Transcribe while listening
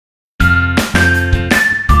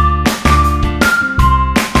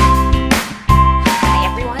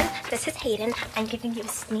I'm giving you a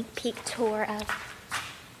sneak peek tour of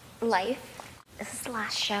life. This is the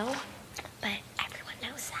last show, but everyone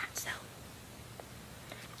knows that, so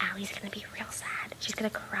Allie's gonna be real sad. She's gonna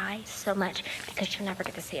cry so much because she'll never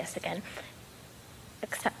get to see us again,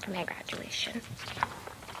 except for my graduation.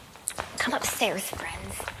 Come upstairs,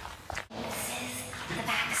 friends. This is the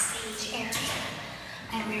backstage area.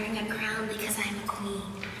 I'm wearing a crown because I'm a queen.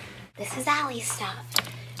 This is Allie's stuff.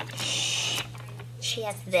 She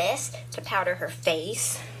has this to powder her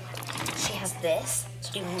face. She has this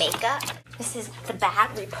to do makeup. This is the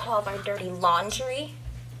bag we put all of our dirty laundry.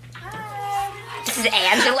 Hi. This is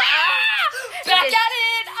Angela. Back at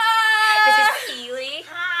it! This is Keely.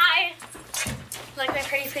 Hi! Like my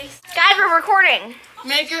pretty face? Guys, we're recording.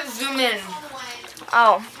 Make it zoom in.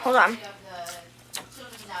 Oh, hold on.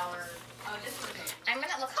 I'm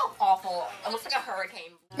gonna look how awful. It looks like a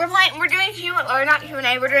hurricane. We're doing not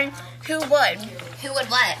Q&A, we're doing who would. Who would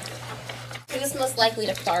what? Who's most likely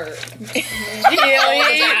to fart? All Keely.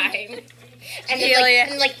 the time. And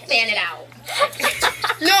then like fan it out.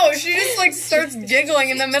 No, she just like starts giggling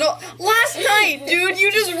in the middle. Last night, dude,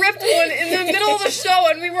 you just ripped one in the middle of the show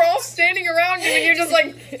and we were all standing around you and you're just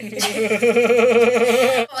like...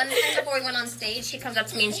 One time before we went on stage, she comes up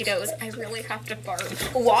to me and she goes, I really have to fart.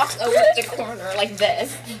 Walks over to the corner like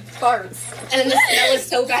this, farts. And then the smell is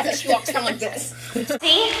so bad that she walks down like this.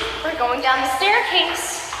 See? We're going down the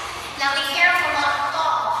staircase. Now be careful not to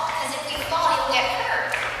fall, because if we fall, you'll get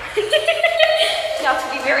hurt. You have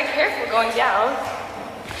to be very careful going down.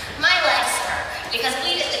 My legs hurt, because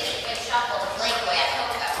we did the kick and shuffle the Playboy at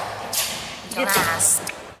Coco. Don't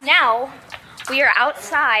ask. Now, we are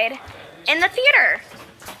outside in the theater.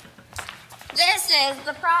 This is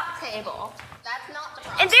the prop table. That's not the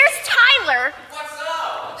prop And there's Tyler. What's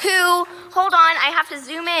up? Who, hold on, I have to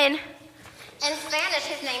zoom in. In Spanish,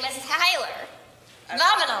 his name is Tyler.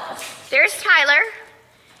 Nominal. There's Tyler.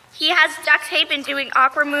 He has duct tape and doing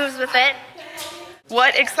awkward moves with it.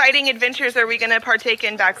 What exciting adventures are we going to partake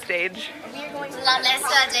in backstage? We're going to La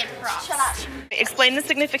Mesa de Props. Shut up. Explain the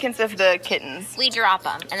significance of the kittens. We drop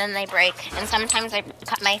them, and then they break, and sometimes I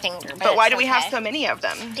cut my finger. But why do we have so many of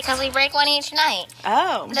them? Because we break one each night.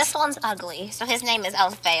 Oh. This one's ugly, so his name is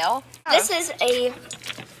Alfeo. This is a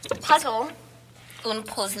puzzle. Un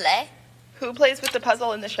puzzle. Who plays with the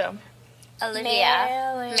puzzle in the show?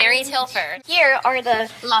 Olivia. Mary Tilford. Here are the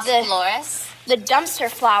Flores. dumpster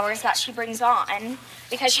flowers that she brings on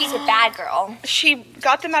because she's a bad girl. She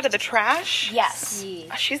got them out of the trash? Yes.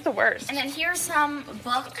 She's the worst. And then here's some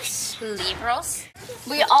books. Libros.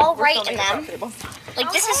 We all We're write filming in a them. prop table.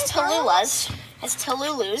 Like this is Tallulah's. It's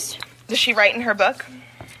Tallulu's. Does she write in her book?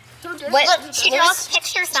 What? Look, she draws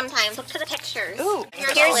pictures sometimes. Look to the pictures. Ooh.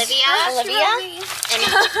 Here's Here's Olivia. And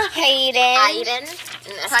Hayden. Aiden.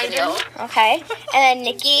 In Espanol. Okay. And then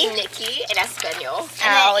Nikki. Nikki in Espanol. And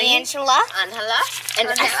Allie. then Angela. Angela. In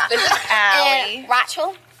Espanol. Allie. And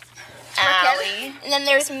Rachel. Allie. And then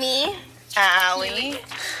there's me. Allie.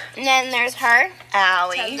 And then there's her.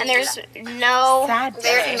 Allie. And there's no. Sad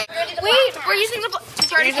day. Wait, we're using the.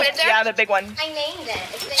 Did you already put it there? Yeah, the big one. I named it.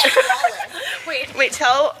 It's named Wallace. Wait,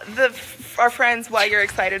 tell our friends why you're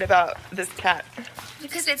excited about this cat.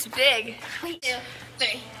 Because it's big. Wait, 2,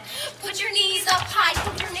 3. Put your knees up high,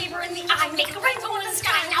 look your neighbor in the eye, make a rainbow in the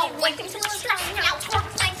sky, now wake him to the sky, now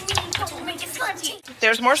twerk like me, don't make it sludgy.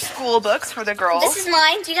 There's more school books for the girls. This is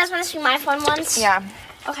mine. Do you guys want to see my fun ones? Yeah.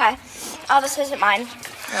 Okay. Oh, this isn't mine.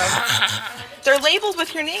 They're labeled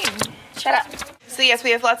with your name. Shut up. So yes,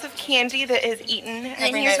 we have lots of candy that is eaten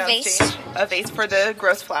every here's night a on vase. stage. A vase for the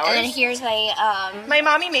gross flowers. And then here's a, My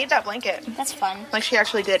mommy made that blanket. that's fun. Like she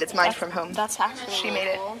actually did. It's mine from home. That's actually She really made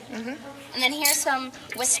it. cool. Mhm. And then here's some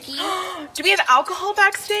whiskey. Do we have alcohol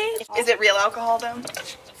backstage? Is it real alcohol though?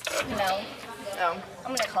 No. Oh,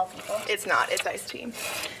 I'm gonna call people. it's not. It's iced tea.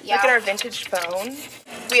 Yeah. Look at our vintage phone.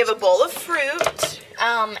 We have a bowl of fruit.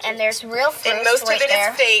 And there's real fruit And most right of it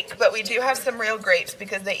there. is fake, but we do have some real grapes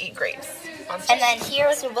because they eat grapes on stage. And then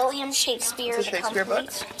here's a William Shakespeare. It's a the Shakespeare book?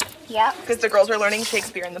 Complete. Yeah. Because the girls are learning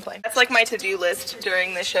Shakespeare in the play. That's like my to-do list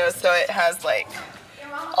during the show, so it has like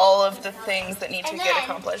all of the things that need to get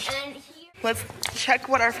accomplished. And then here. Let's check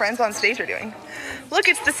what our friends on stage are doing. Look,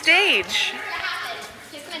 it's the stage.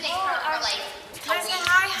 He's gonna date her for like a week.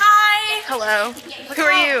 Hi. Hello. Who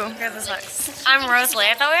are you? Here this looks. I'm Rosalie.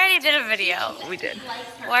 I thought we already did a video. We did.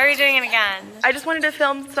 Why are we doing it again? I just wanted to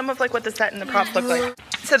film some of like what the set and the props look like.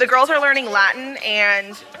 So the girls are learning Latin,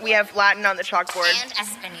 and we have Latin on the chalkboard. And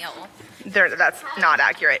Espanol. That's not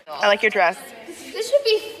accurate. I like your dress. This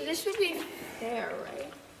should be fair,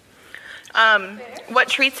 right? What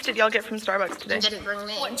treats did y'all get from Starbucks today? Didn't bring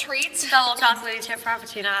me. What treats? Double chocolate chip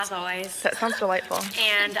frappuccino as always. That sounds delightful.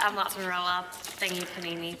 And mozzarella thingy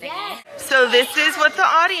panini thingy. So this is what the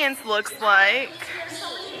audience looks like.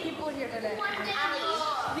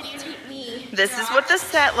 This is what the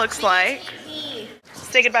set looks like.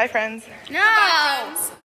 Say goodbye, friends. No!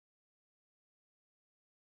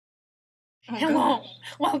 Hello,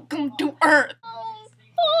 welcome to Earth.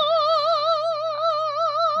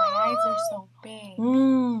 My eyes are so big.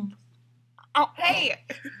 Oh, hey.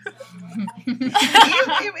 Ew, ew,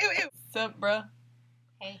 ew, ew. What's up, bruh?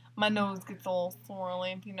 Hey. My nose gets all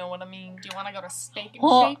swirly, if you know what I mean. Do you want to go to Steak and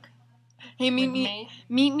Oh. Shake? Hey, meet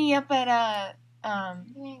me up at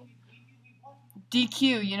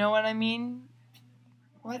DQ. You know what I mean?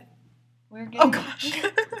 What? We're getting. Oh gosh.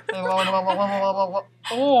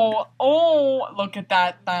 Oh! Look at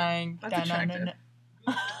that thing. That's attractive.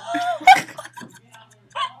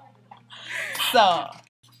 So,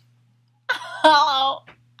 hello.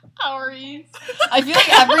 How are you? I feel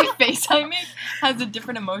like every face I make has a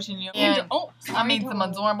different emotion. You know? And I made some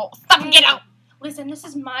adorable. Fucking get out. Listen, this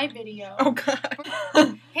is my video. Oh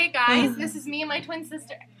god. Hey guys, this is me and my twin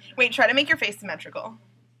sister. Wait, try to make your face symmetrical.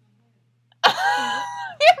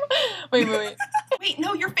 Wait. Wait,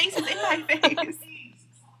 no, your face is in my face.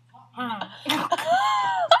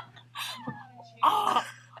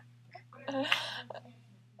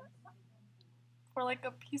 Or like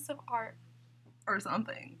a piece of art. Or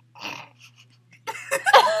something.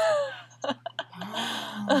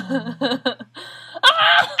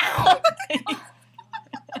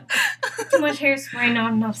 Too much hairspray,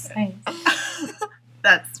 not enough space.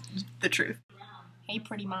 That's the truth. Hey,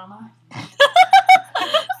 pretty mama.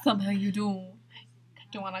 Somehow you do.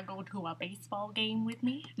 Do you want to go to a baseball game with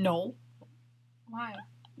me? No. Why?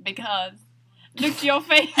 Because. Look at your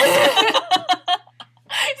face.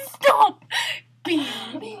 Stop! Being.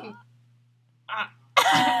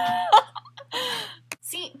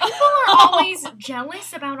 See, people are always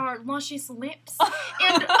jealous about our luscious lips,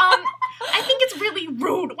 and I think it's really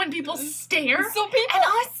rude when people stare So people. at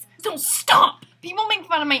us. So stop! People make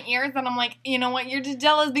fun of my ears, and I'm like, you know what? You're just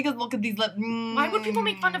jealous because look at these lips. Why would people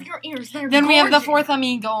make fun of your ears? They're Then we have the gorgeous. fourth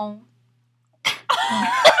amigo.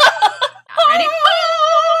 Ready?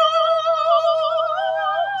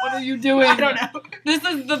 What are you doing? I don't know. This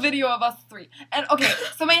is the video of us three. And okay,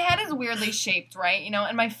 so my head is weirdly shaped, right? You know,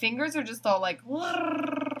 and my fingers are just all like.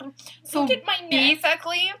 So Look at my neck.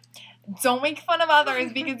 basically, don't make fun of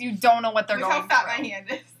others because you don't know what they're Look going how fat through. my hand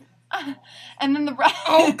is. And then the rest.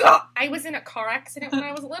 Oh god! I was in a car accident when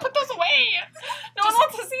I was little. Put those away. No one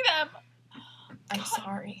wants to see them. I'm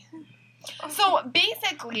sorry. So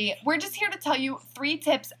basically, we're just here to tell you 3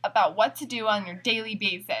 tips about what to do on your daily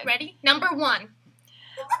basis. Ready? Number 1.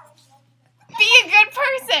 Be a good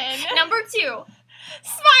person. Number 2. Smile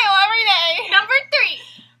every day. Number 3.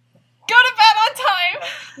 Go to bed on time.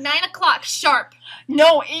 9 o'clock sharp.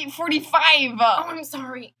 No, 8:45. Oh, I'm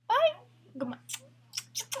sorry. Bye. Goodbye.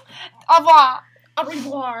 Au revoir. Au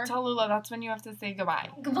revoir. Tell Lula that's when you have to say goodbye.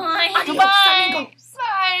 Goodbye. Goodbye. Amigos.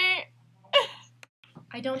 Bye.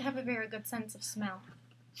 I don't have a very good sense of smell.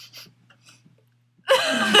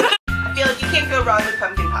 I feel like you can't go wrong with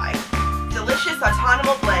pumpkin pie. Delicious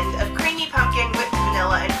autumnal blend of creamy pumpkin, whipped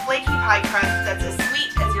vanilla, and flaky pie crust that's as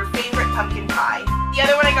sweet as your favorite pumpkin pie. The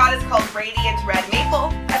other one I got is called Radiant Red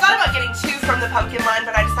Maple. I thought about getting 2 from the pumpkin line,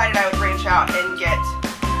 but I decided I would branch out and